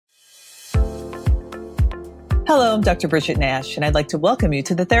Hello, I'm Dr. Bridget Nash, and I'd like to welcome you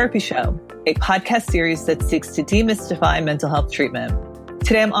to The Therapy Show, a podcast series that seeks to demystify mental health treatment.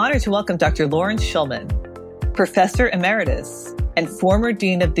 Today, I'm honored to welcome Dr. Lawrence Shulman, Professor Emeritus and former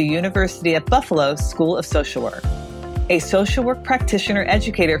Dean of the University at Buffalo School of Social Work, a social work practitioner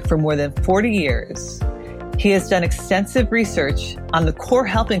educator for more than 40 years. He has done extensive research on the core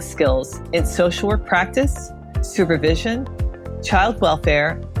helping skills in social work practice, supervision, child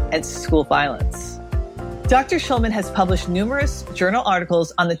welfare, and school violence. Dr. Shulman has published numerous journal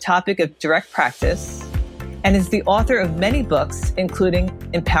articles on the topic of direct practice and is the author of many books, including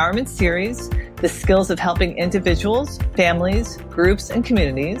Empowerment Series, The Skills of Helping Individuals, Families, Groups, and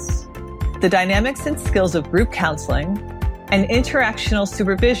Communities, The Dynamics and Skills of Group Counseling, and Interactional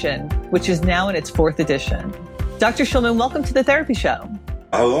Supervision, which is now in its fourth edition. Dr. Shulman, welcome to The Therapy Show.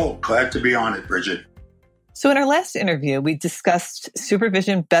 Hello, glad to be on it, Bridget. So in our last interview, we discussed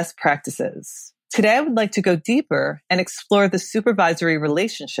supervision best practices. Today, I would like to go deeper and explore the supervisory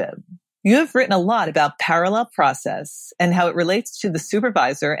relationship. You have written a lot about parallel process and how it relates to the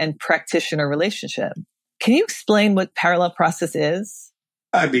supervisor and practitioner relationship. Can you explain what parallel process is?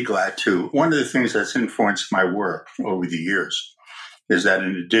 I'd be glad to. One of the things that's influenced my work over the years is that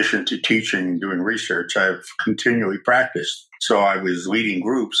in addition to teaching and doing research, I've continually practiced. So I was leading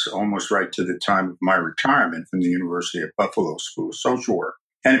groups almost right to the time of my retirement from the University of Buffalo School of Social Work.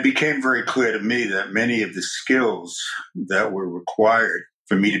 And it became very clear to me that many of the skills that were required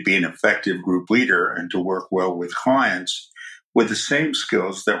for me to be an effective group leader and to work well with clients were the same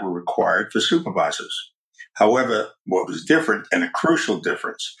skills that were required for supervisors. However, what was different, and a crucial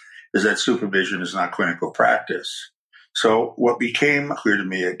difference, is that supervision is not clinical practice. So what became clear to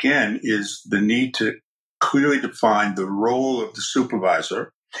me again is the need to clearly define the role of the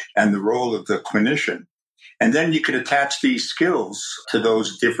supervisor and the role of the clinician. And then you could attach these skills to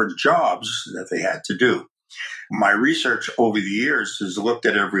those different jobs that they had to do. My research over the years has looked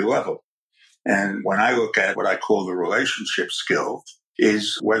at every level. And when I look at what I call the relationship skill,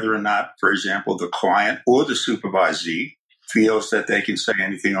 is whether or not, for example, the client or the supervisee feels that they can say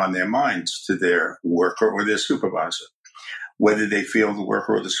anything on their minds to their worker or their supervisor, whether they feel the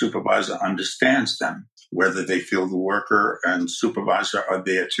worker or the supervisor understands them, whether they feel the worker and supervisor are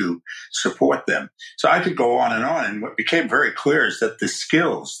there to support them. So I could go on. And what became very clear is that the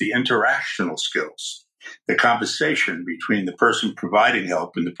skills, the interactional skills, the conversation between the person providing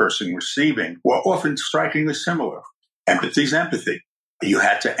help and the person receiving were often strikingly similar. Empathy is empathy. You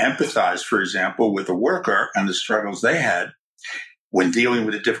had to empathize, for example, with the worker and the struggles they had when dealing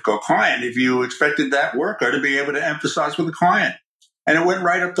with a difficult client if you expected that worker to be able to empathize with the client. And it went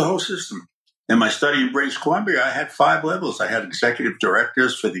right up the whole system. In my study in British Columbia, I had 5 levels. I had executive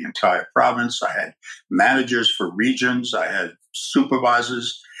directors for the entire province. I had managers for regions. I had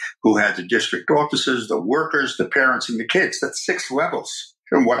supervisors who had the district officers, the workers, the parents, and the kids. That's 6 levels.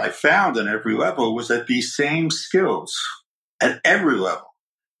 And what I found in every level was that these same skills at every level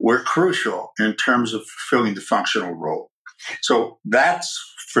were crucial in terms of fulfilling the functional role. So that's,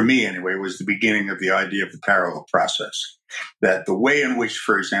 for me anyway, was the beginning of the idea of the parallel process. That the way in which,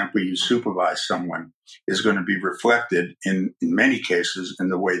 for example, you supervise someone is going to be reflected in many cases in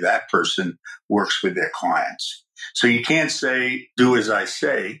the way that person works with their clients. So you can't say, do as I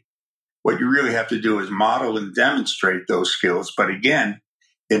say. What you really have to do is model and demonstrate those skills, but again,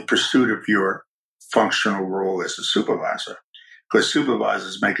 in pursuit of your functional role as a supervisor. Because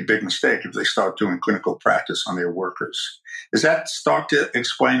supervisors make a big mistake if they start doing clinical practice on their workers. Does that start to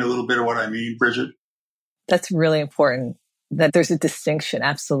explain a little bit of what I mean, Bridget? That's really important, that there's a distinction.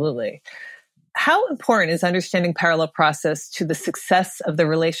 Absolutely. How important is understanding parallel process to the success of the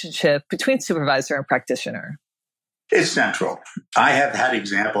relationship between supervisor and practitioner? It's central. I have had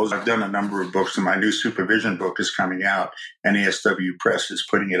examples. I've done a number of books, and my new supervision book is coming out. NASW Press is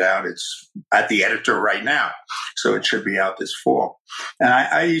putting it out. It's at the editor right now, so it should be out this fall. And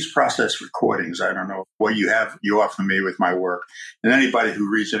I use process recordings. I don't know what you are familiar with my work. And anybody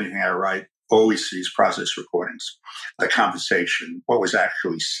who reads anything I write always sees process recordings. The conversation, what was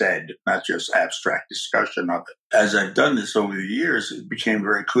actually said, not just abstract discussion of it. As I've done this over the years, it became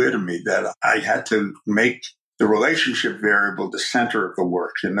very clear to me that I had to make the relationship variable the center of the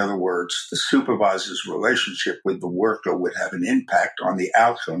work. In other words, the supervisor's relationship with the worker would have an impact on the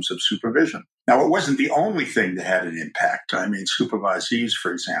outcomes of supervision. Now, it wasn't the only thing that had an impact. I mean, supervisees,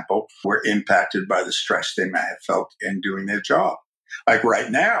 for example, were impacted by the stress they may have felt in doing their job. Like right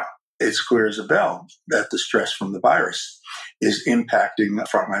now, it's clear as a bell that the stress from the virus is impacting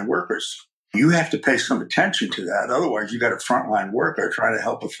frontline workers. You have to pay some attention to that. Otherwise, you got a frontline worker trying to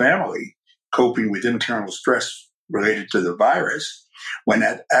help a family coping with internal stress related to the virus. when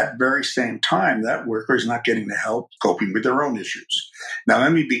at that very same time, that worker is not getting the help coping with their own issues. Now,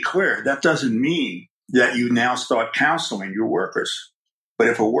 let me be clear. That doesn't mean that you now start counseling your workers. But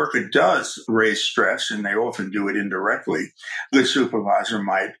if a worker does raise stress, and they often do it indirectly, a good supervisor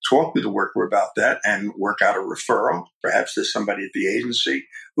might talk with the worker about that and work out a referral. Perhaps there's somebody at the agency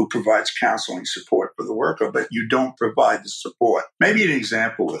who provides counseling support for the worker, but you don't provide the support. Maybe an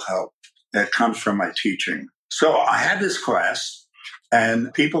example will help that comes from my teaching. So I had this class,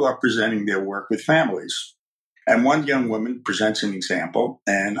 and people are presenting their work with families. And one young woman presents an example,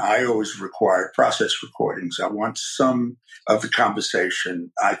 and I always require process recordings. I want some of the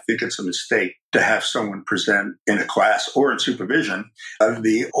conversation. I think it's a mistake to have someone present in a class or in supervision of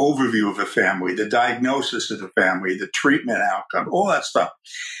the overview of a family, the diagnosis of the family, the treatment outcome, all that stuff.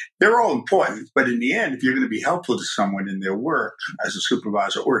 They're all important, but in the end, if you're going to be helpful to someone in their work as a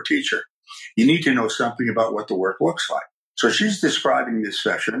supervisor or a teacher, you need to know something about what the work looks like. So she's describing this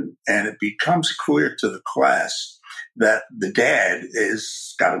session, and it becomes clear to the class that the dad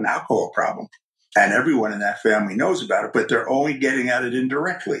is got an alcohol problem, and everyone in that family knows about it, but they're only getting at it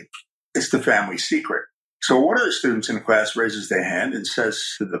indirectly. It's the family secret. So one of the students in the class raises their hand and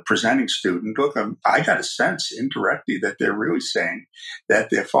says to the presenting student, look, I got a sense indirectly that they're really saying that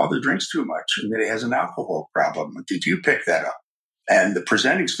their father drinks too much and that he has an alcohol problem. Did you pick that up? And the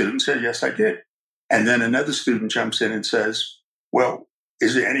presenting student said, yes, I did. And then another student jumps in and says, well,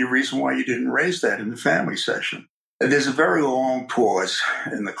 is there any reason why you didn't raise that in the family session? And there's a very long pause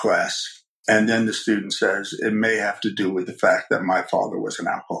in the class. And then the student says, it may have to do with the fact that my father was an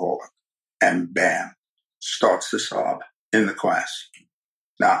alcoholic. And bam, starts to sob in the class.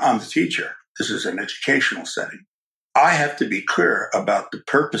 Now, I'm the teacher. This is an educational setting. I have to be clear about the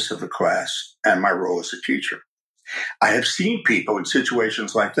purpose of the class and my role as a teacher. I have seen people in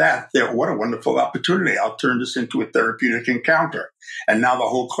situations like that. What a wonderful opportunity. I'll turn this into a therapeutic encounter. And now the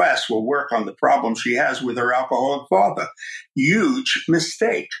whole class will work on the problem she has with her alcoholic father. Huge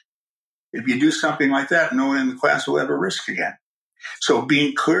mistake. If you do something like that, no one in the class will ever risk again. So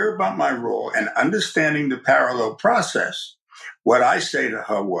being clear about my role and understanding the parallel process, what I say to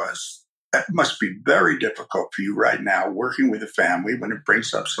her was, that must be very difficult for you right now working with a family when it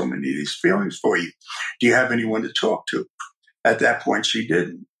brings up so many of these feelings for you. Do you have anyone to talk to? At that point, she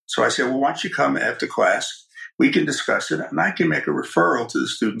didn't. So I said, well, why don't you come after class? We can discuss it, and I can make a referral to the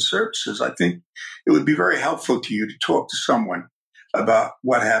student services. I think it would be very helpful to you to talk to someone about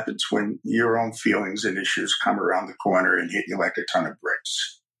what happens when your own feelings and issues come around the corner and hit you like a ton of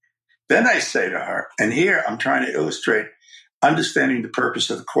bricks. Then I say to her, and here I'm trying to illustrate understanding the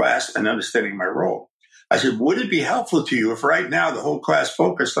purpose of the class and understanding my role. I said, would it be helpful to you if right now the whole class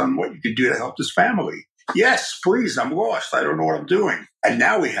focused on what you could do to help this family? Yes, please, I'm lost. I don't know what I'm doing. And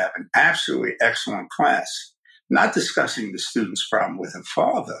now we have an absolutely excellent class, not discussing the student's problem with a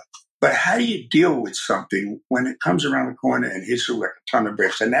father, but how do you deal with something when it comes around the corner and hits you like a ton of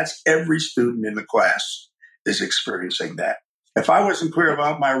bricks? And that's every student in the class is experiencing that. If I wasn't clear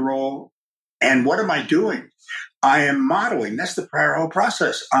about my role and what am I doing? I am modeling. That's the parallel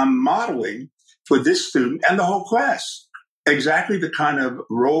process. I'm modeling for this student and the whole class exactly the kind of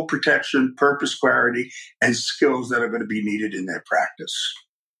role protection, purpose clarity, and skills that are going to be needed in their practice.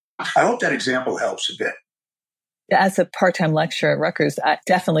 I hope that example helps a bit. As a part-time lecturer at Rutgers, I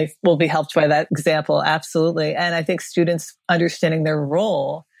definitely will be helped by that example. Absolutely. And I think students understanding their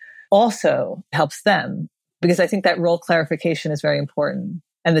role also helps them, because I think that role clarification is very important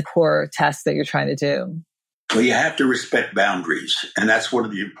and the core task that you're trying to do. Well, you have to respect boundaries, and that's one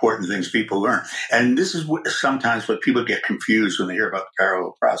of the important things people learn. And this is sometimes what people get confused when they hear about the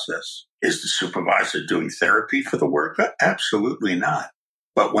parallel process. Is the supervisor doing therapy for the worker? Absolutely not.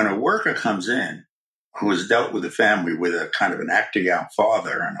 But when a worker comes in who has dealt with a family with a kind of an acting out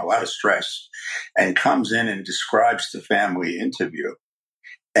father and a lot of stress, and comes in and describes the family interview,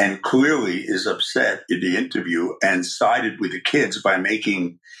 and clearly is upset in the interview and sided with the kids by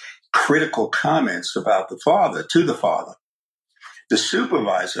making critical comments about the father to the father. The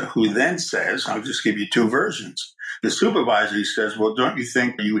supervisor, who then says, I'll just give you two versions. The supervisor, he says, well, don't you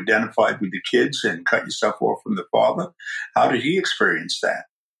think you identified with the kids and cut yourself off from the father? How did he experience that?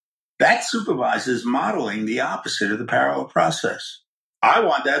 That supervisor is modeling the opposite of the parallel process. I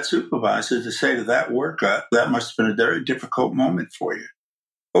want that supervisor to say to that worker, that must have been a very difficult moment for you.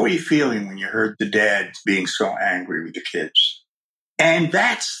 What were you feeling when you heard the dad being so angry with the kids? And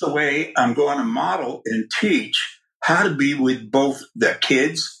that's the way I'm going to model and teach how to be with both the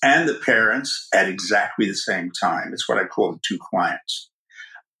kids and the parents at exactly the same time. It's what I call the two clients.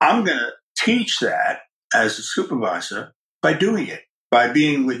 I'm going to teach that as a supervisor by doing it, by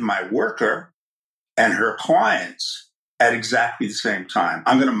being with my worker and her clients at exactly the same time.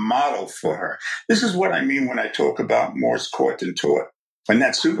 I'm going to model for her. This is what I mean when I talk about Morse caught than taught. When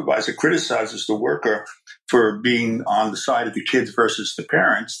that supervisor criticizes the worker for being on the side of the kids versus the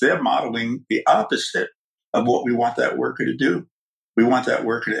parents, they're modeling the opposite of what we want that worker to do. We want that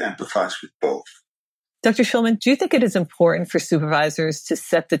worker to empathize with both. Dr. Shulman, do you think it is important for supervisors to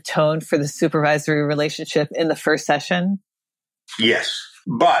set the tone for the supervisory relationship in the first session? Yes,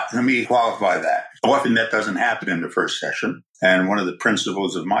 but let me qualify that. Often that doesn't happen in the first session. And one of the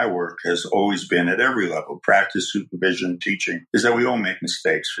principles of my work has always been at every level, practice, supervision, teaching, is that we all make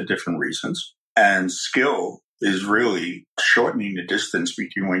mistakes for different reasons. And skill is really shortening the distance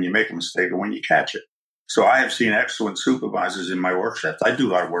between when you make a mistake and when you catch it. So I have seen excellent supervisors in my workshops. I do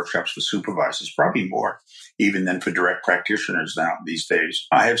a lot of workshops for supervisors, probably more even than for direct practitioners now these days.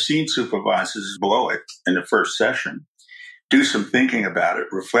 I have seen supervisors blow it in the first session, do some thinking about it,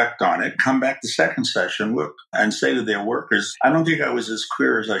 reflect on it, come back the second session, look, and say to their workers, I don't think I was as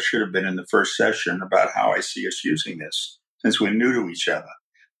clear as I should have been in the first session about how I see us using this, since we're new to each other.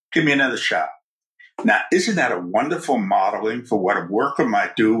 Give me another shot. Now, isn't that a wonderful modeling for what a worker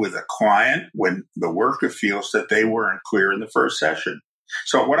might do with a client when the worker feels that they weren't clear in the first session?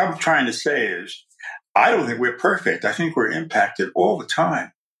 So what I'm trying to say is, I don't think we're perfect. I think we're impacted all the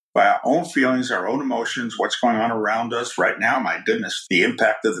time by our own feelings, our own emotions, what's going on around us right now. My goodness, the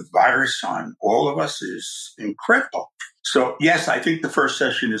impact of the virus on all of us is incredible. So yes, I think the first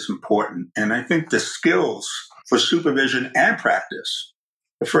session is important. And I think the skills for supervision and practice,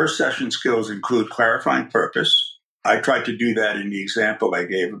 the first session skills include clarifying purpose. I tried to do that in the example I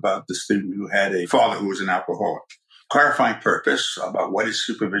gave about the student who had a father who was an alcoholic. Clarifying purpose about what is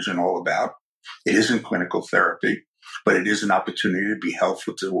supervision all about. It isn't clinical therapy, but it is an opportunity to be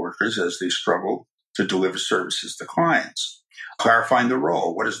helpful to workers as they struggle to deliver services to clients. Clarifying the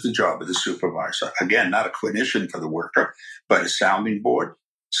role. What is the job of the supervisor? Again, not a clinician for the worker, but a sounding board,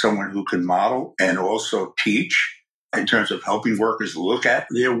 someone who can model and also teach in terms of helping workers look at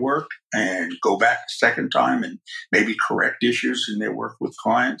their work and go back the second time and maybe correct issues in their work with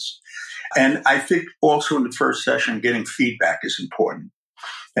clients. And I think also in the first session, getting feedback is important.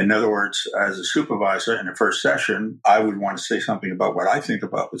 In other words, as a supervisor in the first session, I would want to say something about what I think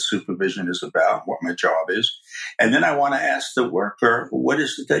about what supervision is about, what my job is. And then I want to ask the worker, what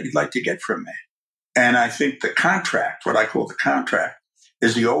is it that you'd like to get from me? And I think the contract, what I call the contract,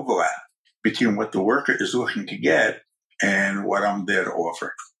 is the overlap between what the worker is looking to get and what I'm there to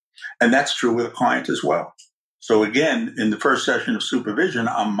offer. And that's true with a client as well. So again, in the first session of supervision,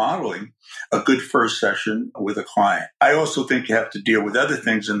 I'm modeling a good first session with a client. I also think you have to deal with other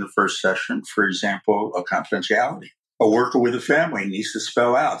things in the first session. For example, a confidentiality. A worker with a family needs to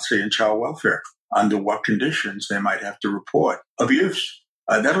spell out, say in child welfare, under what conditions they might have to report abuse.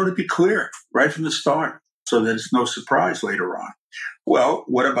 That ought to be clear right from the start so that it's no surprise later on. Well,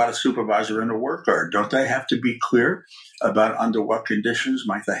 what about a supervisor and a worker? Don't they have to be clear about under what conditions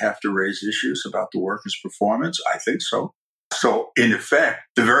might they have to raise issues about the worker's performance? I think so. So, in effect,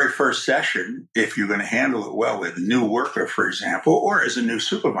 the very first session, if you're going to handle it well with a new worker, for example, or as a new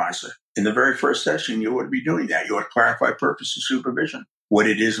supervisor, in the very first session, you ought to be doing that. You ought to clarify purpose of supervision, what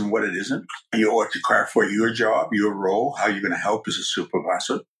it is and what it isn't. You ought to clarify your job, your role, how you're going to help as a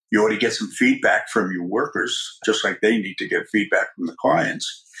supervisor. You ought to get some feedback from your workers, just like they need to get feedback from the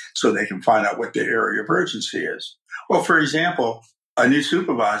clients so they can find out what their area of urgency is. Well, for example, a new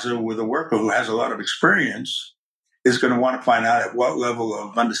supervisor with a worker who has a lot of experience is going to want to find out at what level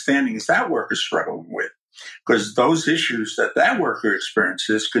of understanding is that worker struggling with. Because those issues that that worker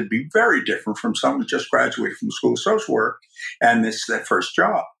experiences could be very different from someone who just graduated from school of social work and this is their first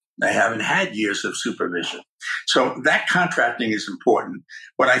job. They haven't had years of supervision. So that contracting is important.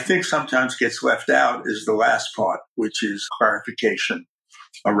 What I think sometimes gets left out is the last part, which is clarification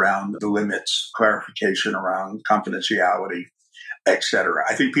around the limits, clarification around confidentiality, etc.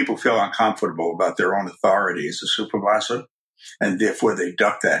 I think people feel uncomfortable about their own authority as a supervisor, and therefore they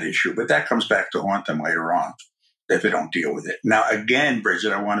duck that issue. But that comes back to haunt them later on if they don't deal with it. Now, again,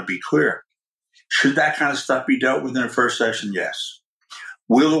 Bridget, I want to be clear. Should that kind of stuff be dealt with in the first session? Yes.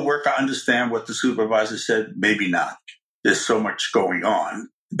 Will the worker understand what the supervisor said? Maybe not. There's so much going on.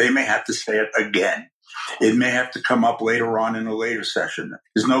 They may have to say it again. It may have to come up later on in a later session.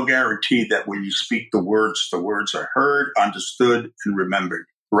 There's no guarantee that when you speak the words are heard, understood, and remembered.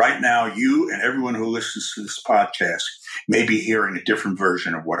 Right now, you and everyone who listens to this podcast may be hearing a different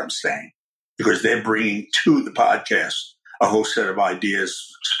version of what I'm saying because they're bringing to the podcast a whole set of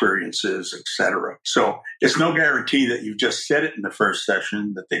ideas, experiences, etc. So it's no guarantee that you've just said it in the first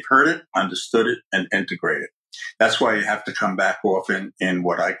session, that they've heard it, understood it, and integrated. That's why you have to come back often in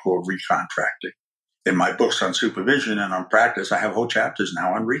what I call recontracting. In my books on supervision and on practice, I have whole chapters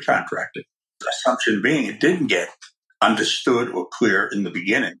now on recontracting. The assumption being it didn't get understood or clear in the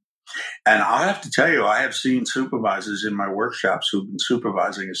beginning. And I have to tell you, I have seen supervisors in my workshops who've been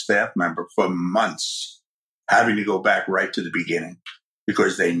supervising a staff member for months, having to go back right to the beginning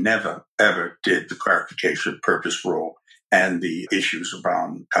because they never, ever did the clarification, purpose, role, and the issues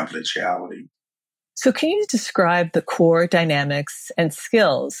around confidentiality. So can you describe the core dynamics and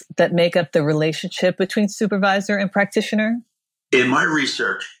skills that make up the relationship between supervisor and practitioner? In my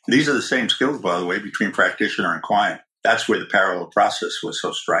research, these are the same skills, by the way, between practitioner and client. That's where the parallel process was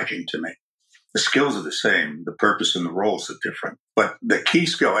so striking to me. The skills are the same. The purpose and the roles are different. But the key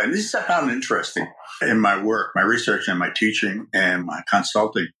skill, and this is I found interesting in my work, my research and my teaching and my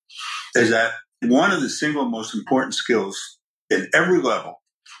consulting, is that one of the single most important skills in every level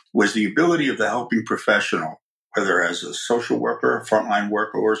was the ability of the helping professional, whether as a social worker, frontline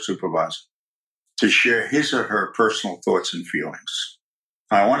worker, or supervisor, to share his or her personal thoughts and feelings.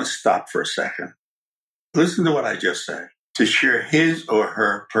 I want to stop for a second. Listen to what I just said. To share his or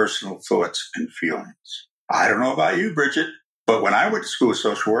her personal thoughts and feelings. I don't know about you, Bridget, but when I went to school of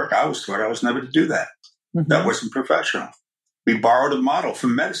social work, I was taught I was never to do that. Mm-hmm. That wasn't professional. We borrowed a model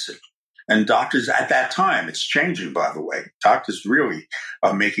from medicine. And doctors at that time, it's changing, by the way. Doctors really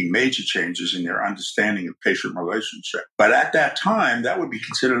are making major changes in their understanding of patient relationship. But at that time, that would be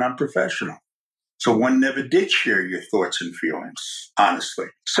considered unprofessional. So one never did share your thoughts and feelings, honestly.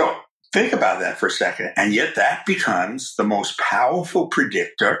 So think about that for a second. And yet that becomes the most powerful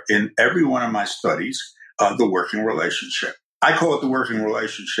predictor in every one of my studies of the working relationship. I call it the working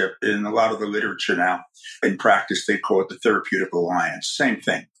relationship. In a lot of the literature now, in practice, they call it the therapeutic alliance. Same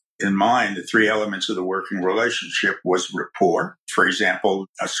thing. In mine, the three elements of the working relationship was rapport. For example,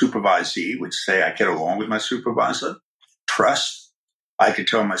 a supervisee would say, I get along with my supervisor. Trust. I can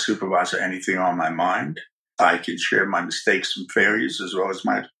tell my supervisor anything on my mind. I can share my mistakes and failures as well as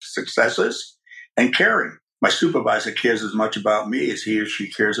my successes. And caring. My supervisor cares as much about me as he or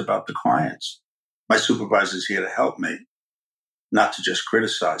she cares about the clients. My supervisor is here to help me, not to just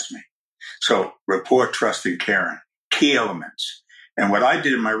criticize me. So rapport, trust, and caring. Key elements. And what I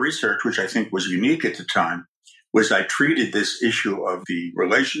did in my research, which I think was unique at the time, was I treated this issue of the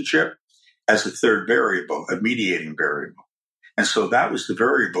relationship as a third variable, a mediating variable. And so that was the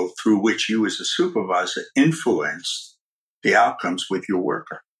variable through which you as a supervisor influenced the outcomes with your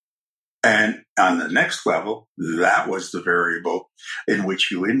worker. And on the next level, that was the variable in which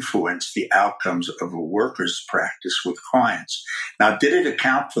you influence the outcomes of a worker's practice with clients. Now, did it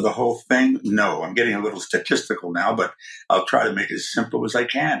account for the whole thing? No, I'm getting a little statistical now, but I'll try to make it as simple as I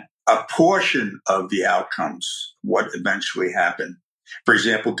can. A portion of the outcomes, what eventually happened. For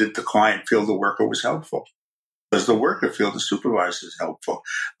example, did the client feel the worker was helpful? Does the worker feel the supervisor is helpful?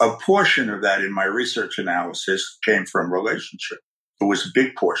 A portion of that in my research analysis came from relationship. It was a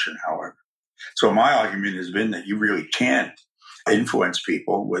big portion, however. So my argument has been that you really can't influence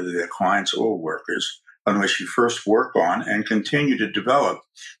people, whether they're clients or workers, unless you first work on and continue to develop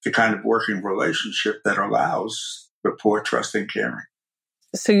the kind of working relationship that allows rapport, trust, and caring.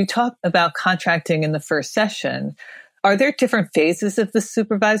 So you talk about contracting in the first session. Are there different phases of the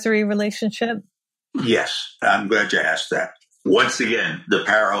supervisory relationship? Yes, I'm glad you asked that. Once again, the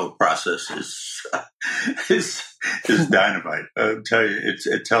parallel process is dynamite. I'll tell you,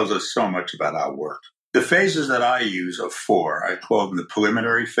 it tells us so much about our work. The phases that I use are four. I call them the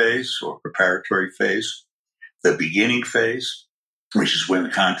preliminary phase or preparatory phase, the beginning phase, which is when the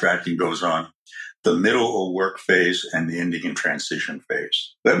contracting goes on, the middle or work phase, and the ending and transition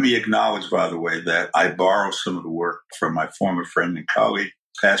phase. Let me acknowledge, by the way, that I borrow some of the work from my former friend and colleague,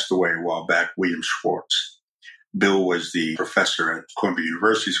 passed away a while back, William Schwartz. Bill was the professor at Columbia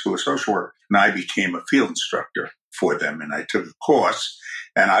University School of Social Work, and I became a field instructor for them. And I took a course,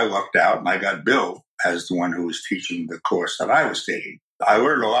 and I lucked out, and I got Bill as the one who was teaching the course that I was taking. I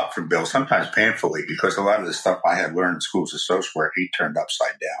learned a lot from Bill, sometimes painfully, because a lot of the stuff I had learned in schools of social work, he turned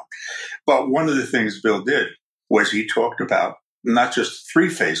upside down. But one of the things Bill did was he talked about not just three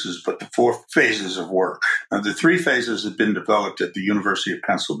phases, but the four phases of work. Now, the three phases had been developed at the University of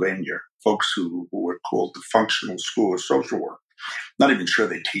Pennsylvania, folks who were called the Functional School of Social Work. Not even sure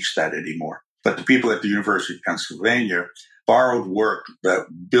they teach that anymore. But the people at the University of Pennsylvania borrowed work that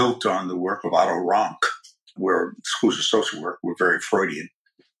built on the work of Otto Rank, where schools of social work were very Freudian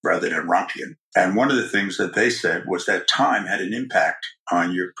rather than Rankian. And one of the things that they said was that time had an impact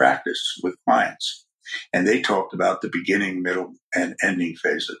on your practice with clients. And they talked about the beginning, middle, and ending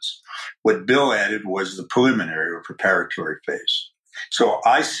phases. What Bill added was the preliminary or preparatory phase. So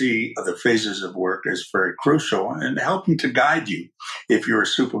I see the phases of work as very crucial and helping to guide you if you're a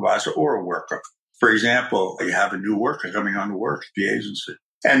supervisor or a worker. For example, you have a new worker coming on to work at the agency,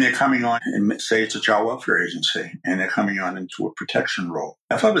 and they're coming on, and say it's a child welfare agency, and they're coming on into a protection role.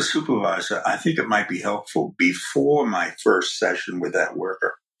 If I'm a supervisor, I think it might be helpful before my first session with that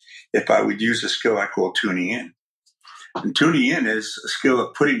worker if I would use a skill I call tuning in. And tuning in is a skill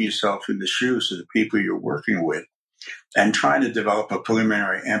of putting yourself in the shoes of the people you're working with and trying to develop a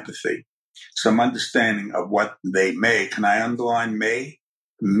preliminary empathy, some understanding of what they may, can I underline may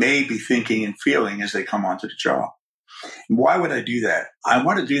be thinking and feeling as they come onto the job. And why would I do that? I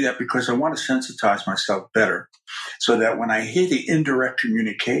want to do that because I want to sensitize myself better so that when I hear the indirect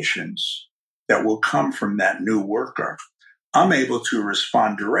communications that will come from that new worker, I'm able to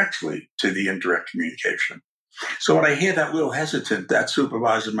respond directly to the indirect communication. So when I hear that little hesitant, that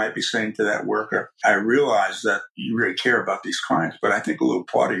supervisor might be saying to that worker, I realize that you really care about these clients, but I think a little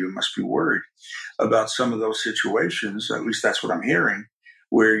part of you must be worried about some of those situations, at least that's what I'm hearing,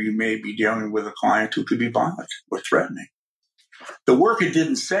 where you may be dealing with a client who could be violent or threatening. The worker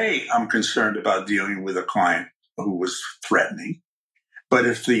didn't say, I'm concerned about dealing with a client who was threatening. But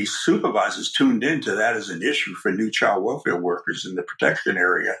if the supervisors tuned into that as an issue for new child welfare workers in the protection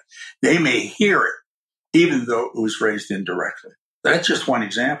area, they may hear it, even though it was raised indirectly. That's just one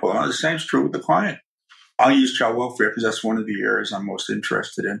example. The same is true with the client. I'll use child welfare because that's one of the areas I'm most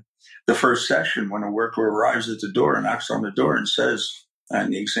interested in. The first session, when a worker arrives at the door and knocks on the door and says,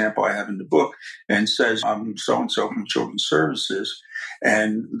 and the example I have in the book, and says, I'm so-and-so from Children's Services,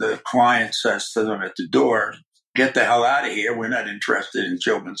 and the client says to them at the door, get the hell out of here. We're not interested in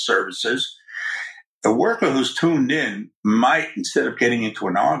Children's Services. The worker who's tuned in might, instead of getting into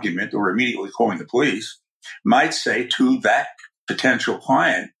an argument or immediately calling the police, might say to that potential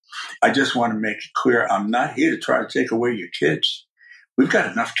client, I just want to make it clear, I'm not here to try to take away your kids. We've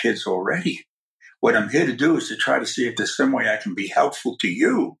got enough kids already. What I'm here to do is to try to see if there's some way I can be helpful to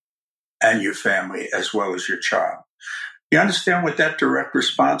you and your family as well as your child. You understand what that direct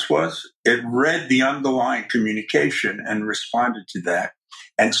response was? It read the underlying communication and responded to that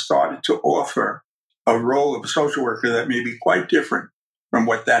and started to offer a role of a social worker that may be quite different from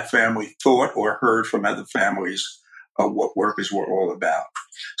what that family thought or heard from other families of what workers were all about.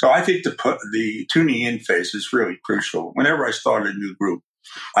 So I think the tuning in phase is really crucial. Whenever I started a new group,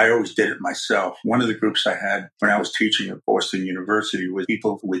 I always did it myself. One of the groups I had when I was teaching at Boston University was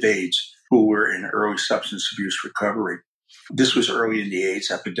people with AIDS who were in early substance abuse recovery. This was early in the AIDS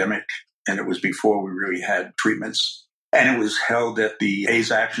epidemic, and it was before we really had treatments. And it was held at the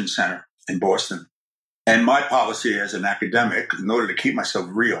AIDS Action Center in Boston. And my policy as an academic, in order to keep myself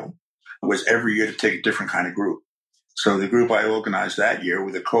real, was every year to take a different kind of group. So the group I organized that year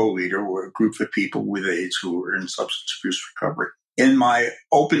with a co-leader were a group of people with AIDS who were in substance abuse recovery. In my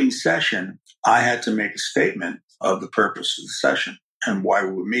opening session, I had to make a statement of the purpose of the session and why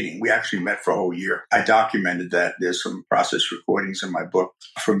we were meeting. We actually met for a whole year. I documented that. There's some process recordings in my book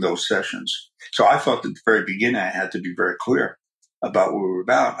from those sessions. So I felt at the very beginning I had to be very clear about what we were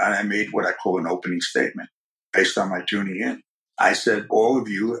about, and I made what I call an opening statement based on my tuning in. I said, all of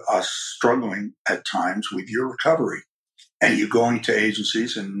you are struggling at times with your recovery, and you're going to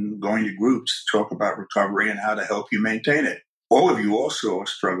agencies and going to groups to talk about recovery and how to help you maintain it. All of you also are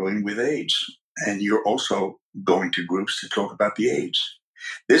struggling with AIDS, and you're also going to groups to talk about the AIDS.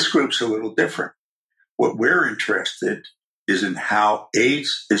 This group's a little different. What we're interested is in how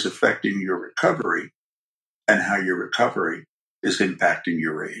AIDS is affecting your recovery and how your recovery is impacting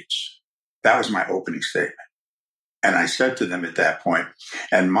your AIDS. That was my opening statement. And I said to them at that point,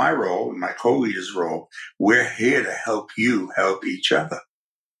 and my role, my co-leader's role, we're here to help you help each other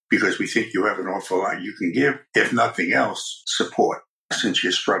because we think you have an awful lot you can give, if nothing else, support, since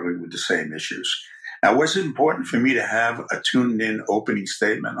you're struggling with the same issues. Now, was it important for me to have a tuned-in opening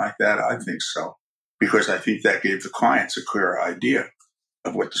statement like that? I think so, because I think that gave the clients a clearer idea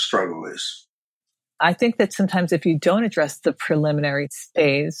of what the struggle is. I think that sometimes if you don't address the preliminary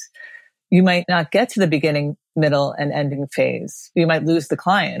phase, you might not get to the beginning, middle, and ending phase. You might lose the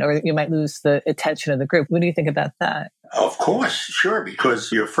client or you might lose the attention of the group. What do you think about that? Of course, sure,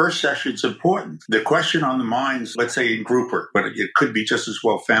 because your first session is important. The question on the minds, let's say in group work, but it could be just as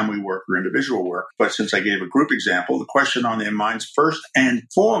well family work or individual work. But since I gave a group example, the question on their minds first and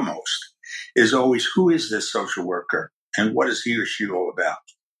foremost is always, who is this social worker and what is he or she all about?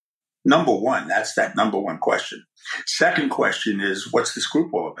 Number one, that's that number one question. Second question is, what's this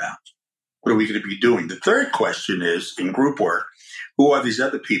group all about? What are we going to be doing? The third question is, in group work, who are these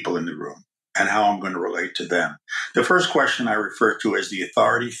other people in the room and how I'm going to relate to them? The first question I refer to as the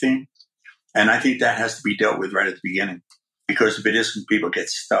authority theme, and I think that has to be dealt with right at the beginning, because if it isn't, people get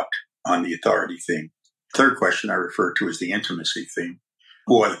stuck on the authority theme. Third question I refer to as the intimacy theme.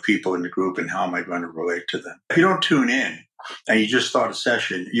 who are the people in the group and how am I going to relate to them? If you don't tune in and you just start a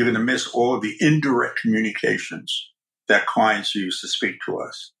session, you're going to miss all of the indirect communications that clients use to speak to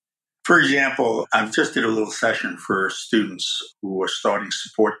us. For example, I've just did a little session for students who are starting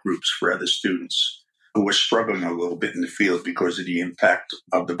support groups for other students who are struggling a little bit in the field because of the impact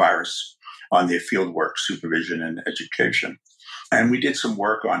of the virus on their field work, supervision, and education. And we did some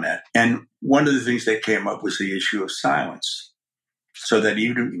work on that. And one of the things that came up was the issue of silence. So that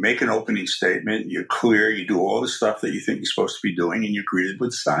you make an opening statement, you're clear, you do all the stuff that you think you're supposed to be doing, and you're greeted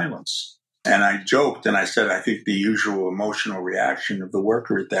with silence. And I joked and I said, I think the usual emotional reaction of the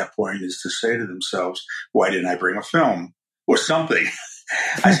worker at that point is to say to themselves, why didn't I bring a film or something?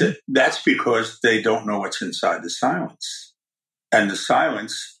 I said, that's because they don't know what's inside the silence. And the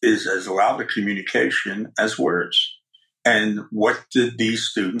silence is as loud a communication as words. And what did these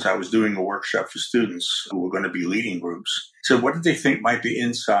students, I was doing a workshop for students who were going to be leading groups. So what did they think might be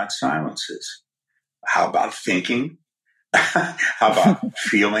inside silences? How about thinking? How about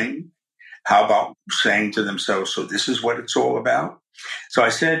feeling? How about saying to themselves, so this is what it's all about? So I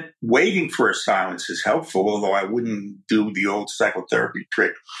said, waiting for a silence is helpful, although I wouldn't do the old psychotherapy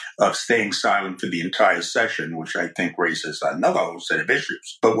trick of staying silent for the entire session, which I think raises another whole set of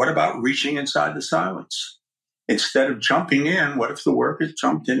issues. But what about reaching inside the silence? Instead of jumping in, what if the worker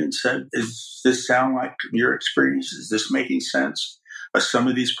jumped in and said, does this sound like your experience? Is this making sense? Are some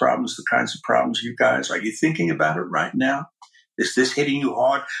of these problems the kinds of problems you guys, are you thinking about it right now? Is this hitting you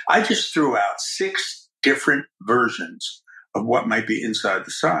hard? I just threw out 6 different versions of what might be inside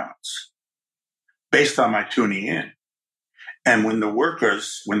the silence based on my tuning in. And when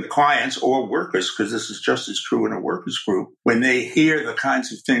the clients or workers, because this is just as true in a workers group, when they hear the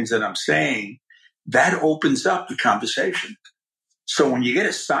kinds of things that I'm saying, that opens up the conversation. So when you get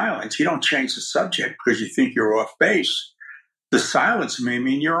a silence, you don't change the subject because you think you're off base. The silence may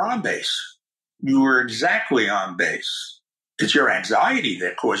mean you're on base. You were exactly on base. It's your anxiety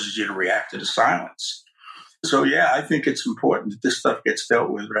that causes you to react to the silence. So yeah, I think it's important that this stuff gets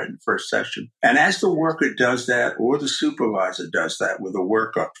dealt with right in the first session. And as the worker does that, or the supervisor does that with a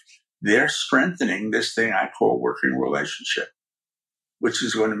worker, they're strengthening this thing I call working relationship, which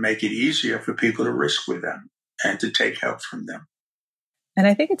is going to make it easier for people to risk with them and to take help from them. And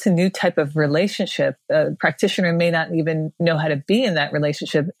I think it's a new type of relationship. A practitioner may not even know how to be in that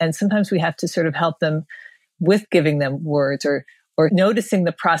relationship. And sometimes we have to sort of help them with giving them words or noticing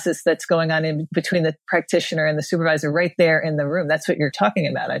the process that's going on in between the practitioner and the supervisor right there in the room. That's what you're talking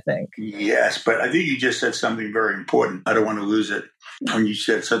about, I think. Yes, but I think you just said something very important. I don't want to lose it. When you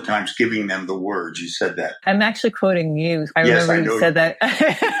said sometimes giving them the words, you said that. I'm actually quoting you. I yes, remember I know. You said that.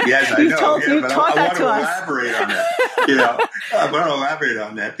 Yes, I know. I want to elaborate on that. I want to elaborate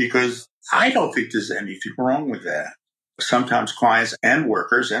on that because I don't think there's anything wrong with that. Sometimes clients and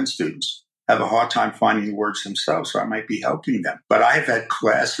workers and students have a hard time finding the words themselves, so I might be helping them. But I've had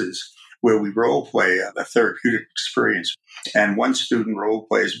classes where we role play a therapeutic experience, and one student role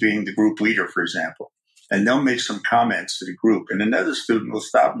plays being the group leader, for example, and they'll make some comments to the group, and another student will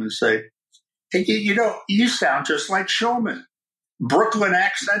stop them and say, hey, you sound just like Shulman, Brooklyn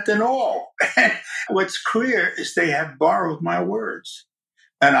accent and all. And what's clear is they have borrowed my words.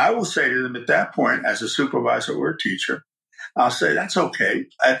 And I will say to them at that point, as a supervisor or a teacher, I'll say, that's okay.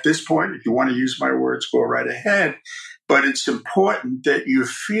 At this point, if you want to use my words, go right ahead. But it's important that you're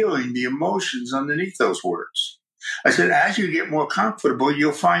feeling the emotions underneath those words. I said, as you get more comfortable,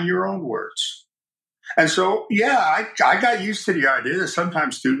 you'll find your own words. And so, yeah, I got used to the idea that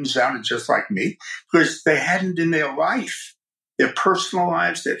sometimes students sounded just like me because they hadn't in their life, their personal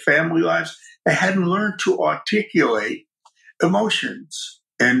lives, their family lives, they hadn't learned to articulate emotions.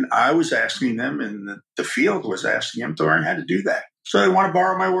 And I was asking them, and the field was asking them to learn how to do that. So they want to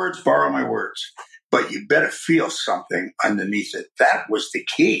borrow my words. But you better feel something underneath it. That was the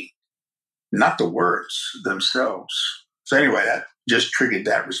key, not the words themselves. So anyway, that just triggered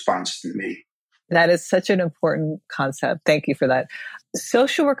that response to me. That is such an important concept. Thank you for that.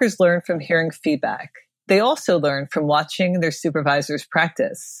 Social workers learn from hearing feedback. They also learn from watching their supervisors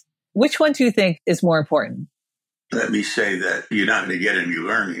practice. Which one do you think is more important? Let me say that you're not going to get any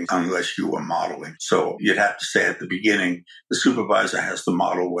learning unless you are modeling. So you'd have to say at the beginning, the supervisor has to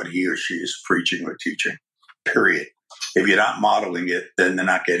model what he or she is preaching or teaching, period. If you're not modeling it, then they're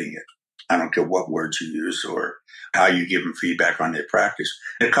not getting it. I don't care what words you use or how you give them feedback on their practice.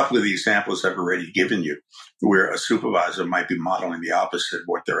 And a couple of the examples I've already given you where a supervisor might be modeling the opposite of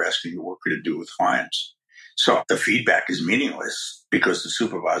what they're asking the worker to do with clients. So the feedback is meaningless because the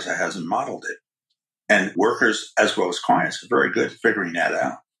supervisor hasn't modeled it. And workers, as well as clients, are very good at figuring that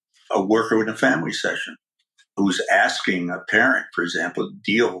out. A worker in a family session who's asking a parent, for example, to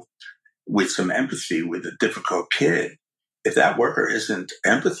deal with some empathy with a difficult kid, if that worker isn't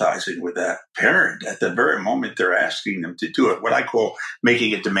empathizing with that parent at the very moment they're asking them to do it, what I call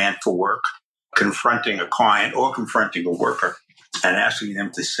making a demand for work, confronting a client or confronting a worker and asking them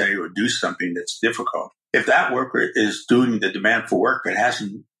to say or do something that's difficult. If that worker is doing the demand for work but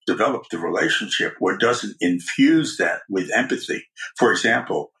hasn't developed the relationship or doesn't infuse that with empathy, for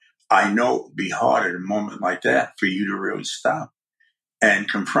example, I know it would be hard at a moment like that for you to really stop and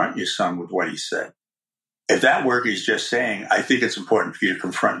confront your son with what he said. If that worker is just saying, I think it's important for you to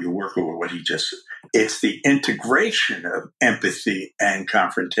confront your worker with what he just said, it's the integration of empathy and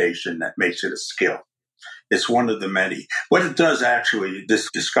confrontation that makes it a skill. It's one of the many. What it does actually, this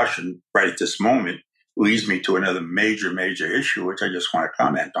discussion right at this moment, leads me to another major issue, which I just want to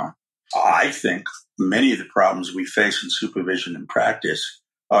comment on. I think many of the problems we face in supervision and practice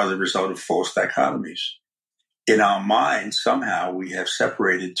are the result of false dichotomies. In our minds, somehow we have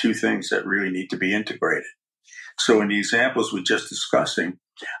separated two things that really need to be integrated. So in the examples we're just discussing,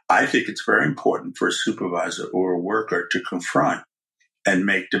 I think it's very important for a supervisor or a worker to confront and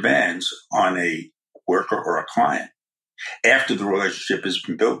make demands on a worker or a client after the relationship has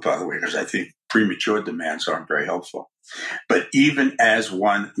been built, by the way, because I think premature demands aren't very helpful. But even as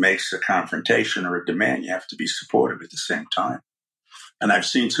one makes a confrontation or a demand, you have to be supportive at the same time. And I've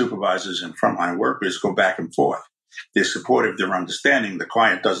seen supervisors and frontline workers go back and forth. They're supportive, they're understanding. The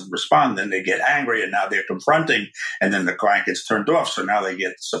client doesn't respond, then they get angry, and now they're confronting, and then the client gets turned off. So now they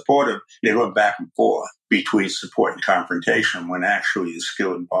get supportive. They go back and forth between support and confrontation when actually the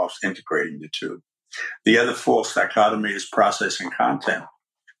skill involves integrating the two. The other false dichotomy is process and content.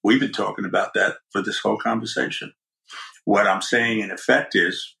 We've been talking about that for this whole conversation. What I'm saying in effect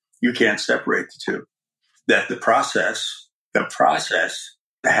is you can't separate the two. That the process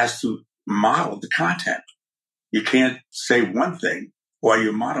has to model the content. You can't say one thing while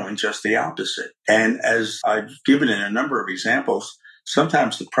you're modeling just the opposite. And as I've given in a number of examples,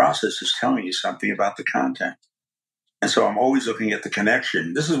 sometimes the process is telling you something about the content. And so I'm always looking at the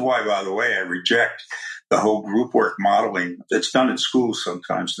connection. This is why, by the way, I reject the whole group work modeling that's done in schools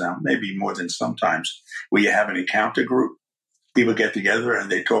sometimes now, maybe more than sometimes, where you have an encounter group. People get together and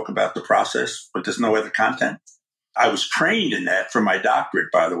they talk about the process, but there's no other content. I was trained in that for my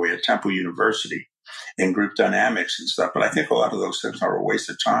doctorate, by the way, at Temple University in group dynamics and stuff. But I think a lot of those things are a waste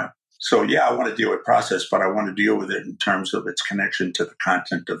of time. So, yeah, I want to deal with process, but I want to deal with it in terms of its connection to the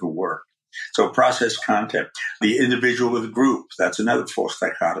content of the work. So process content, the individual or the group, that's another false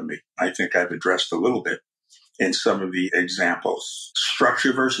dichotomy. I think I've addressed a little bit in some of the examples.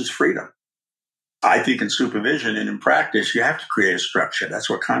 Structure versus freedom. I think in supervision and in practice, you have to create a structure. That's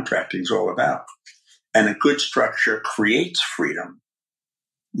what contracting is all about. And a good structure creates freedom.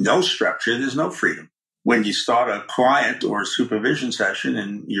 No structure, there's no freedom. When you start a client or a supervision session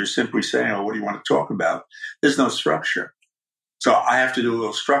and you're simply saying, oh, what do you want to talk about? There's no structure. So I have to do a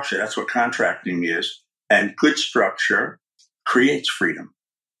little structure. That's what contracting is. And good structure creates freedom.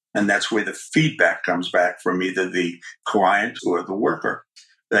 And that's where the feedback comes back from either the client or the worker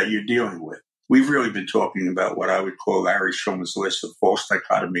that you're dealing with. We've really been talking about what I would call Larry Shulman's list of false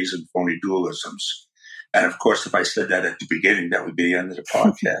dichotomies and phony dualisms. And of course, if I said that at the beginning, that would be the end of the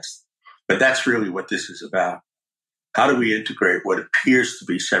podcast. But that's really what this is about. How do we integrate what appears to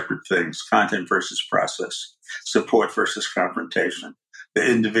be separate things, content versus process, support versus confrontation, the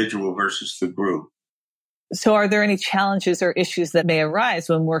individual versus the group? So are there any challenges or issues that may arise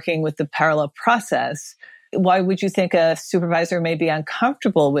when working with the parallel process? Why would you think a supervisor may be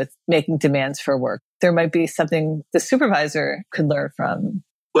uncomfortable with making demands for work? There might be something the supervisor could learn from.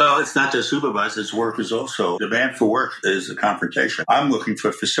 Well, it's not just supervisors, workers also. Demand for work is a confrontation. I'm looking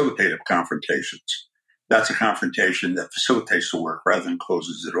for facilitative confrontations. That's a confrontation that facilitates the work rather than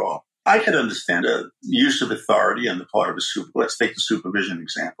closes it off. I could understand a use of authority on the part of a let's take the supervision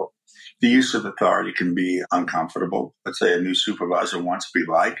example. The use of authority can be uncomfortable. Let's say a new supervisor wants to be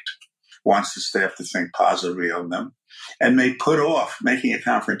liked, wants the staff to think positively of them, and may put off making a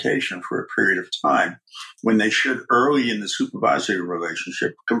confrontation for a period of time when they should, early in the supervisory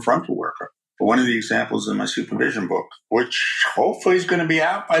relationship, confront the worker. One of the examples in my supervision book, which hopefully is going to be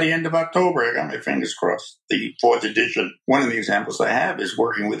out by the end of October, I got my fingers crossed, the 4th edition. One of the examples I have is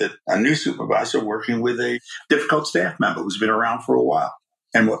working with a new supervisor working with a difficult staff member who's been around for a while.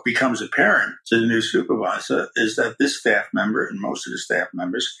 And what becomes apparent to the new supervisor is that this staff member and most of the staff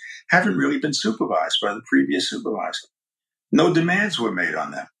members haven't really been supervised by the previous supervisor. No demands were made on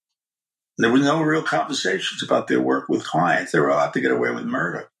them. There were no real conversations about their work with clients. They were allowed to get away with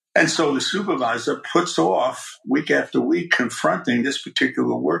murder. And so the supervisor puts off week after week confronting this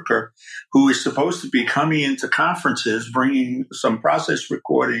particular worker who is supposed to be coming into conferences, bringing some process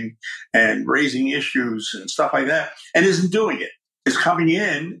recording and raising issues and stuff like that, and isn't doing it. Is coming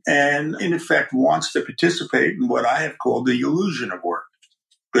in and, in effect, wants to participate in what I have called the illusion of work,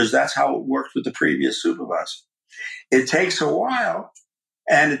 because that's how it worked with the previous supervisor. It takes a while,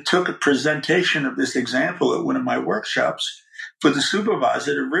 and it took a presentation of this example at one of my workshops for the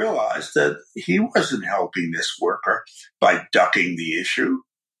supervisor to realize that he wasn't helping this worker by ducking the issue.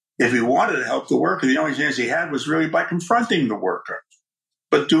 If he wanted to help the worker, the only chance he had was really by confronting the worker,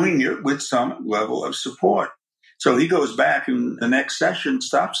 but doing it with some level of support. So he goes back in the next session,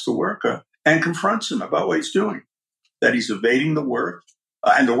 stops the worker, and confronts him about what he's doing, that he's evading the work.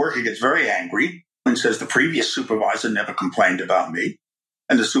 And the worker gets very angry and says, the previous supervisor never complained about me.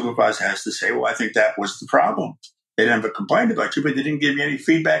 And the supervisor has to say, well, I think that was the problem. They never complained about you, but they didn't give you any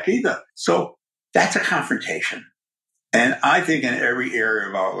feedback either. So that's a confrontation. And I think in every area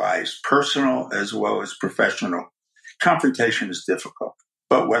of our lives, personal as well as professional, confrontation is difficult.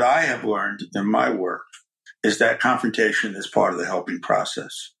 But what I have learned in my work is that confrontation is part of the helping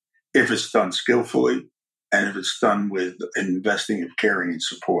process. If it's done skillfully and if it's done with investing of caring and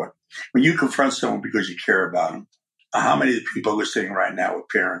support. When you confront someone because you care about them, how many of the people listening right now are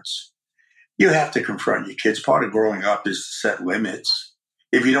parents? You have to confront your kids. Part of growing up is to set limits.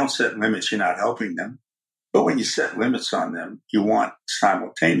 If you don't set limits, you're not helping them. But when you set limits on them, you want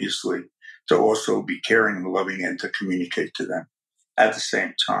simultaneously to also be caring and loving and to communicate to them at the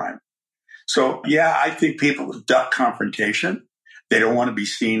same time. So, yeah, I think people duck confrontation. They don't want to be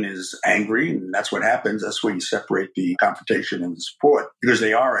seen as angry, and that's what happens. That's where you separate the confrontation and the support, because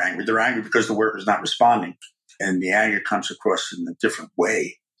they are angry. They're angry because the worker's not responding, and the anger comes across in a different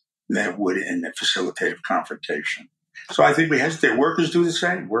way than it would in a facilitative confrontation. So I think we hesitate. Workers do the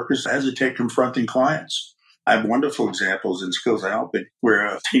same. Workers hesitate confronting clients. I have wonderful examples in skills I help in where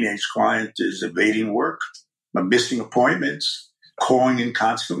a teenage client is evading work, missing appointments, calling in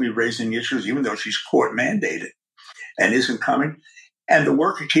constantly, raising issues, even though she's court mandated and isn't coming. And the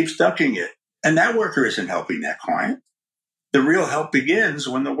worker keeps ducking it. And that worker isn't helping that client. The real help begins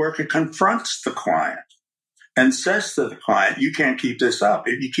when the worker confronts the client and says to the client, you can't keep this up.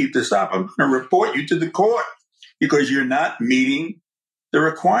 If you keep this up, I'm going to report you to the court because you're not meeting the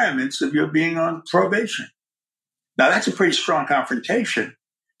requirements of your being on probation. Now, that's a pretty strong confrontation.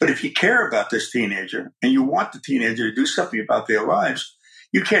 But if you care about this teenager and you want the teenager to do something about their lives,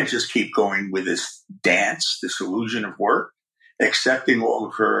 you can't just keep going with this dance, this illusion of work, accepting all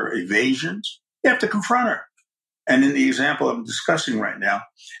of her evasions. You have to confront her. And in the example I'm discussing right now,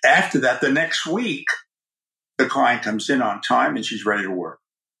 after that, the next week, the client comes in on time and she's ready to work.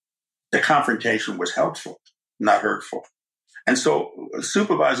 The confrontation was helpful, not hurtful. And so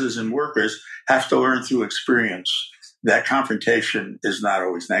supervisors and workers have to learn through experience that confrontation is not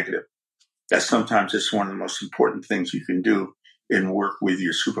always negative. That sometimes it's one of the most important things you can do in work with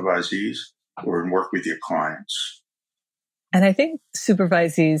your supervisees or in work with your clients. And I think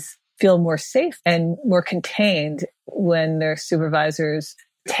supervisees feel more safe and more contained when their supervisors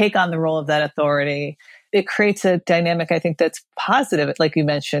take on the role of that authority. It creates a dynamic, I think, that's positive, like you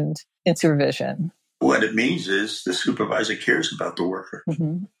mentioned, in supervision. What it means is the supervisor cares about the worker.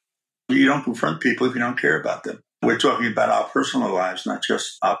 Mm-hmm. You don't confront people if you don't care about them. We're talking about our personal lives, not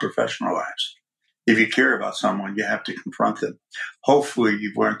just our professional lives. If you care about someone, you have to confront them. Hopefully,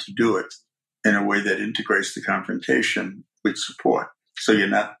 you've learned to do it in a way that integrates the confrontation with support. So you're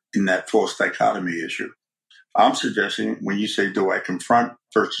not in that false dichotomy issue. I'm suggesting when you say, do I confront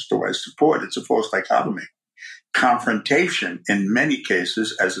versus do I support, it's a false dichotomy. Confrontation, in many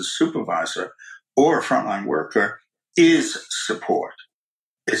cases, as a supervisor or a frontline worker, is support.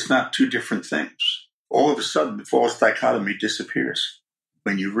 It's not two different things. All of a sudden, the false dichotomy disappears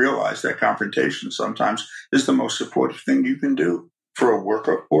when you realize that confrontation sometimes is the most supportive thing you can do for a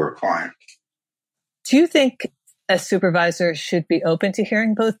worker or a client. Do you think a supervisor should be open to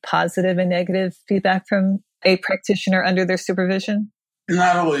hearing both positive and negative feedback from a practitioner under their supervision?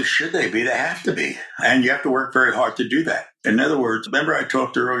 Not only should they be, they have to be. And you have to work very hard to do that. In other words, remember I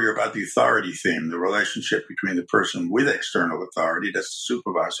talked earlier about the authority theme, the relationship between the person with external authority, that's the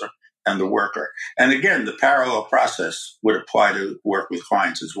supervisor, and the worker. And again, the parallel process would apply to work with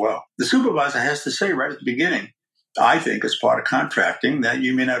clients as well. The supervisor has to say right at the beginning, I think as part of contracting that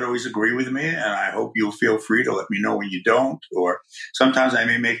you may not always agree with me, and I hope you'll feel free to let me know when you don't. Or sometimes I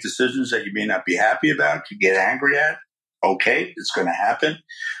may make decisions that you may not be happy about, you get angry at. Okay, it's going to happen.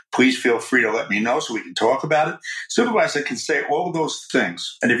 Please feel free to let me know so we can talk about it. Supervisor can say all those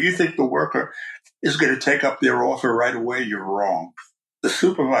things. And if you think the worker is going to take up their offer right away, you're wrong. the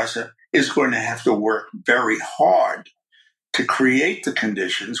supervisor is going to have to work very hard to create the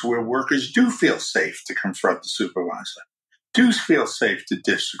conditions where workers do feel safe to confront the supervisor, do feel safe to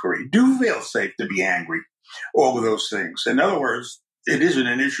disagree, do feel safe to be angry, all of those things. In other words, it isn't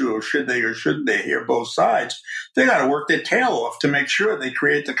an issue of should they or shouldn't they hear both sides. They got to work their tail off to make sure they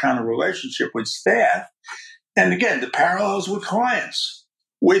create the kind of relationship with staff. And again, the parallels with clients,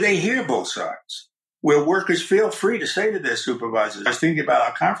 where they hear both sides, where workers feel free to say to their supervisors. I was thinking about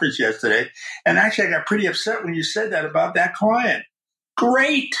our conference yesterday, and actually I got pretty upset when you said that about that client.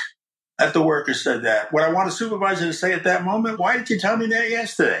 Great that the worker said that. What I want a supervisor to say at that moment, why did you tell me that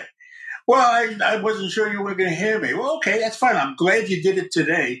yesterday? Well, I wasn't sure you were going to hear me. Well, okay, that's fine. I'm glad you did it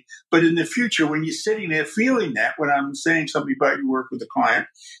today. But in the future, when you're sitting there feeling that, when I'm saying something about your work with a client,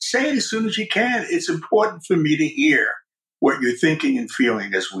 say it as soon as you can. It's important for me to hear what you're thinking and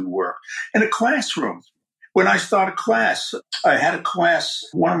feeling as we work. In a classroom, when I start a class, I had a class,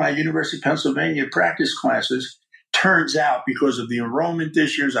 one of my University of Pennsylvania practice classes, turns out because of the enrollment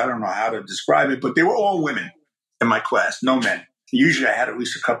issues, I don't know how to describe it, but they were all women in my class, no men. Usually I had at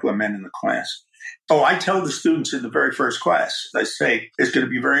least a couple of men in the class. Oh, I tell the students in the very first class, I say, it's going to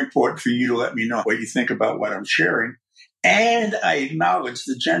be very important for you to let me know what you think about what I'm sharing. And I acknowledge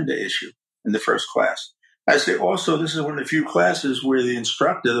the gender issue in the first class. I say also, this is one of the few classes where the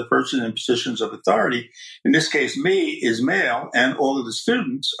instructor, the person in positions of authority, in this case me, is male, and all of the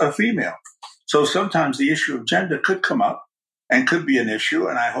students are female. So sometimes the issue of gender could come up and could be an issue,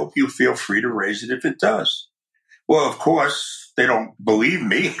 and I hope you feel free to raise it if it does. Well, of course, they don't believe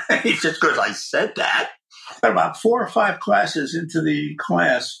me. It's just because I said that. About 4 or 5 classes into the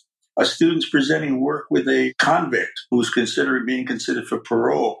class, a student's presenting work with a convict who's being considered for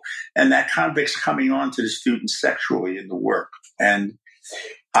parole. And that convict's coming on to the student sexually in the work. And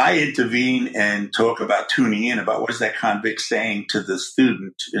I intervene and talk about tuning in about what is that convict saying to the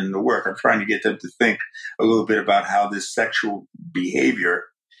student in the work. I'm trying to get them to think a little bit about how this sexual behavior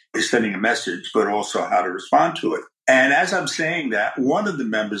is sending a message, but also how to respond to it. And as I'm saying that, one of the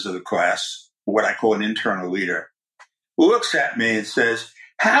members of the class, what I call an internal leader, looks at me and says,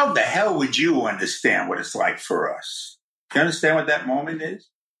 how the hell would you understand what it's like for us? You understand what that moment is?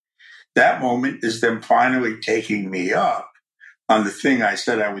 That moment is them finally taking me up on the thing I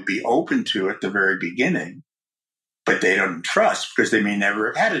said I would be open to at the very beginning, but they don't trust because they may never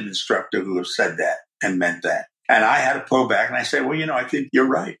have had an instructor who have said that and meant that. And I had to pull back and I said, well, I think you're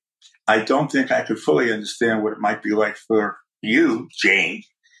right. I don't think I could fully understand what it might be like for you, Jane,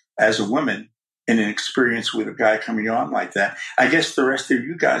 as a woman in an experience with a guy coming on like that. I guess the rest of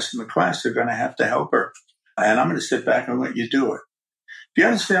you guys in the class are going to have to help her. And I'm going to sit back and let you do it. Do you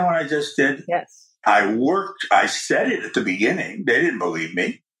understand what I just did? Yes. I said it at the beginning. They didn't believe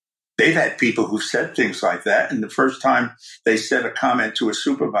me. They've had people who said things like that. And the first time they said a comment to a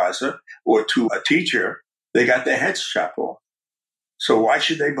supervisor or to a teacher, they got their heads chopped off. So why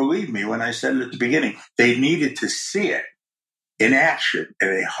should they believe me when I said it at the beginning? They needed to see it in action at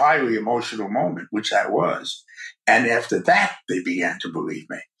a highly emotional moment, which that was. And after that, they began to believe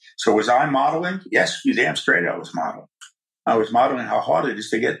me. So was I modeling? Yes, you damn straight I was modeling. I was modeling how hard it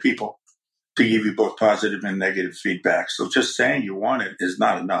is to get people to give you both positive and negative feedback. So just saying you want it is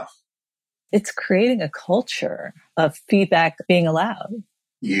not enough. It's creating a culture of feedback being allowed.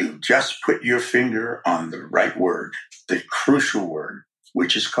 You just put your finger on the right word, the crucial word,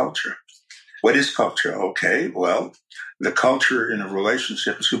 which is culture. What is culture? Okay, well, the culture in a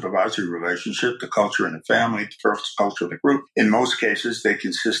relationship, a supervisory relationship, the culture in a family, the first culture of the group, in most cases, they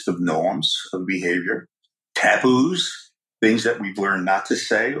consist of norms of behavior, taboos, things that we've learned not to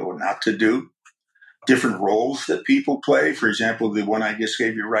say or not to do, different roles that people play. For example, the one I just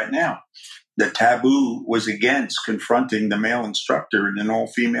gave you right now. The taboo was against confronting the male instructor in an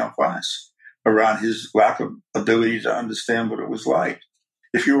all-female class around his lack of ability to understand what it was like.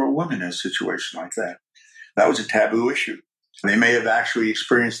 If you were a woman in a situation like that, that was a taboo issue. They may have actually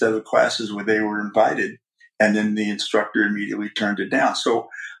experienced other classes where they were invited and then the instructor immediately turned it down. So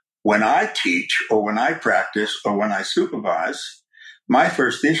when I teach or when I practice or when I supervise, my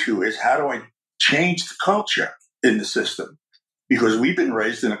first issue is how do I change the culture in the system? Because we've been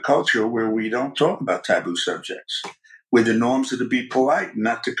raised in a culture where we don't talk about taboo subjects, where the norms are to be polite,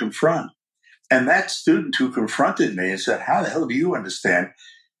 not to confront. And that student who confronted me and said, how the hell do you understand?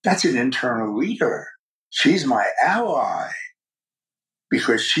 That's an internal leader. She's my ally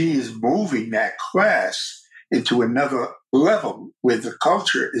because she is moving that class into another level where the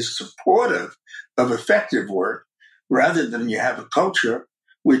culture is supportive of effective work rather than you have a culture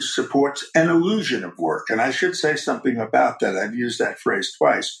which supports an illusion of work. And I should say something about that. I've used that phrase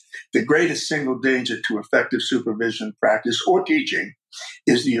twice. The greatest single danger to effective supervision, practice, or teaching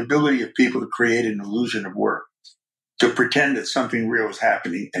is the ability of people to create an illusion of work, to pretend that something real is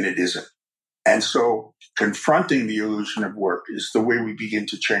happening and it isn't. And so confronting the illusion of work is the way we begin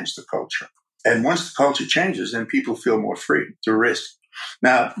to change the culture. And once the culture changes, then people feel more free to risk.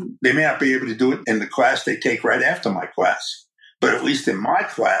 Now, they may not be able to do it in the class they take right after my class, but at least in my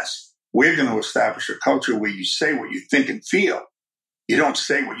class, we're going to establish a culture where you say what you think and feel. You don't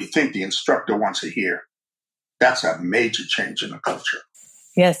say what you think the instructor wants to hear. That's a major change in the culture.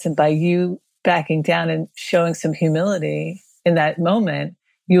 Yes, and by you backing down and showing some humility in that moment,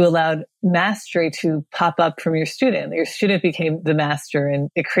 you allowed mastery to pop up from your student. Your student became the master, and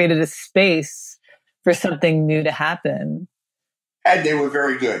it created a space for something new to happen. And they were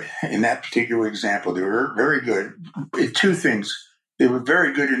very good in that particular example. They were very good. Two things. They were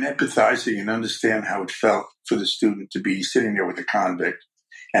very good in empathizing and understand how it felt for the student to be sitting there with a convict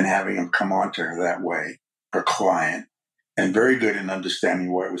and having him come on to her that way, her client, and very good in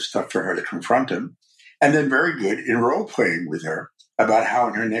understanding why it was tough for her to confront him. And then very good in role-playing with her about how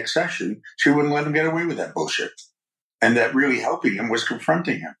in her next session, she wouldn't let him get away with that bullshit. And that really helping him was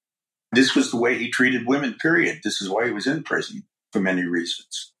confronting him. This was the way he treated women, period. This is why he was in prison for many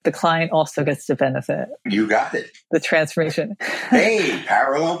reasons. The client also gets to benefit. You got it. The transformation. Hey,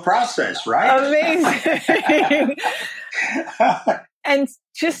 parallel process, right? Amazing. And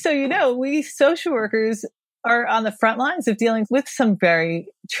just so you know, we social workers are on the front lines of dealing with some very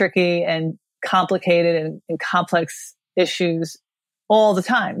tricky and complicated and complex issues all the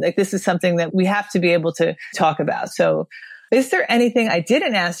time. Like, this is something that we have to be able to talk about. So is there anything I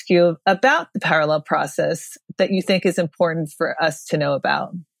didn't ask you about the parallel process that you think is important for us to know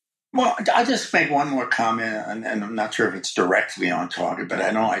about? Well, I'll just make one more comment, and I'm not sure if it's directly on target, but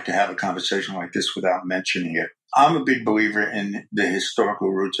I don't like to have a conversation like this without mentioning it. I'm a big believer in the historical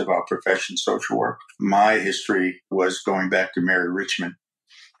roots of our profession, social work. My history was going back to Mary Richmond,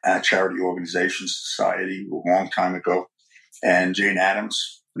 Charity Organization Society, a long time ago, and Jane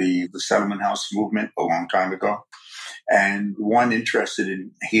Addams, the Settlement House movement, a long time ago. And one interested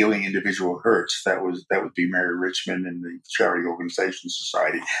in healing individual hurts, that would be Mary Richmond and the Charity Organization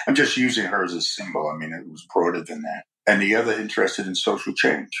Society. I'm just using her as a symbol. I mean, it was broader than that. And the other interested in social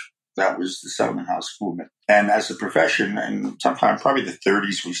change. That was the Settlement House movement. And as a profession, and sometime probably the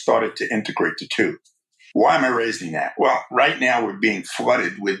 30s, we started to integrate the two. Why am I raising that? Well, right now we're being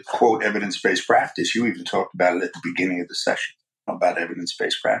flooded with, quote, evidence-based practice. You even talked about it at the beginning of the session, about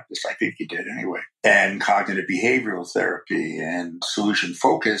evidence-based practice. I think you did anyway. And cognitive behavioral therapy and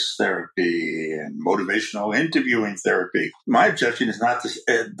solution-focused therapy and motivational interviewing therapy. My objection is not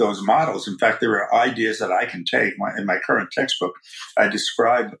those models. In fact, there are ideas that I can take. In my current textbook, I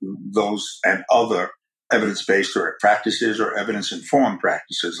describe those and other evidence-based or practices or evidence-informed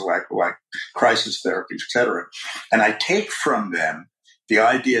practices like crisis therapy, et cetera. And I take from them the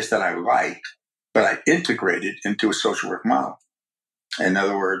ideas that I like, but I integrate it into a social work model. In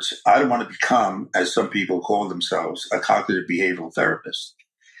other words, I don't want to become, as some people call themselves, a cognitive behavioral therapist.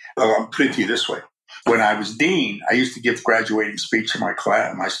 Well, I'll put it to you this way. When I was dean, I used to give graduating speech to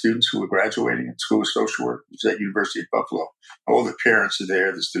my students who were graduating at School of Social Work. It was at University of Buffalo. All the parents are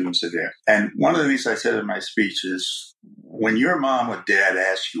there, the students are there. And one of the things I said in my speech is, when your mom or dad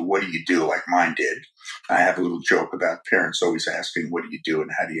asks you, what do you do, like mine did, I have a little joke about parents always asking, what do you do,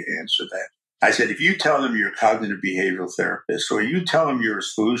 and how do you answer that? I said, if you tell them you're a cognitive behavioral therapist, or you tell them you're a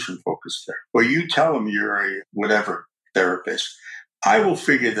solution-focused therapist, or you tell them you're a whatever therapist, I will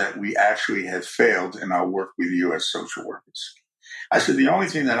figure that we actually have failed in our work with you as social workers. I said, the only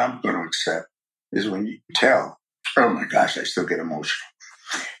thing that I'm going to accept is when you tell, oh my gosh, I still get emotional.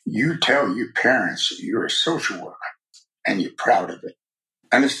 You tell your parents you're a social worker and you're proud of it.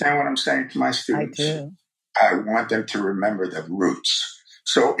 Understand what I'm saying to my students? I do. I want them to remember the roots.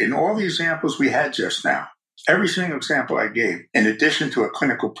 So in all the examples we had just now, every single example I gave, in addition to a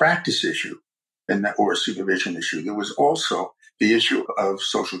clinical practice issue or a supervision issue, there was also the issue of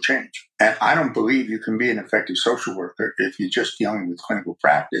social change. And I don't believe you can be an effective social worker if you're just dealing with clinical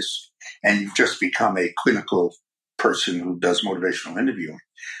practice and you've just become a clinical person who does motivational interviewing.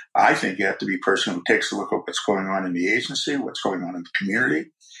 I think you have to be a person who takes a look at what's going on in the agency, what's going on in the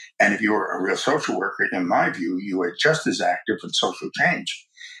community. And if you're a real social worker, in my view, you are just as active in social change.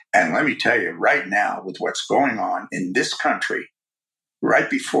 And let me tell you, right now, with what's going on in this country, right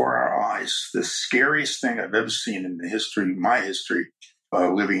before our eyes, the scariest thing I've ever seen in the history, my history,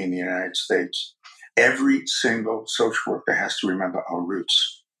 living in the United States, every single social worker has to remember our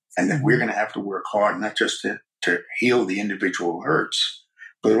roots, and that we're going to have to work hard, not just to heal the individual hurts,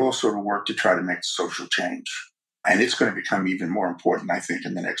 but also to work to try to make social change. And it's going to become even more important, I think,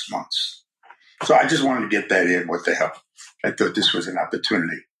 in the next months. So I just wanted to get that in. What the hell? I thought this was an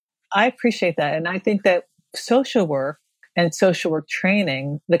opportunity. I appreciate that. And I think that social work and social work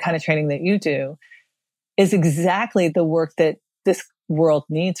training, the kind of training that you do, is exactly the work that this world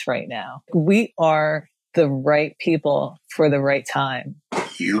needs right now. We are the right people for the right time.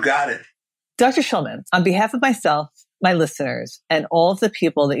 You got it. Dr. Shulman, on behalf of myself, my listeners, and all of the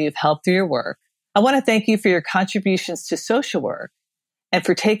people that you've helped through your work, I want to thank you for your contributions to social work and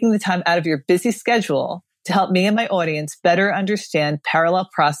for taking the time out of your busy schedule to help me and my audience better understand parallel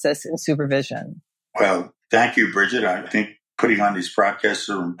process and supervision. Well, thank you, Bridget. I think putting on these broadcasts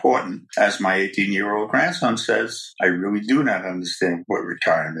are important. As my 18-year-old grandson says, I really do not understand what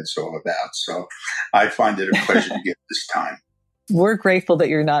retirement's all about. So I find it a pleasure to get this time. We're grateful that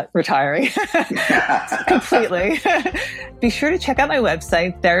you're not retiring completely. Be sure to check out my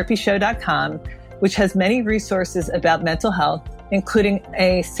website, therapyshow.com, which has many resources about mental health, including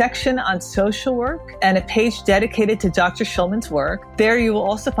a section on social work and a page dedicated to Dr. Shulman's work. There you will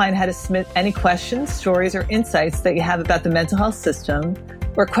also find how to submit any questions, stories, or insights that you have about the mental health system,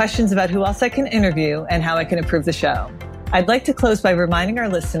 or questions about who else I can interview and how I can improve the show. I'd like to close by reminding our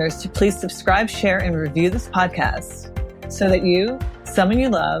listeners to please subscribe, share, and review this podcast so that you, someone you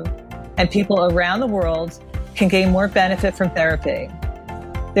love, and people around the world can gain more benefit from therapy.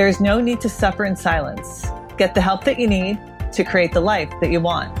 There is no need to suffer in silence. Get the help that you need to create the life that you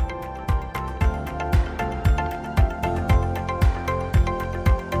want.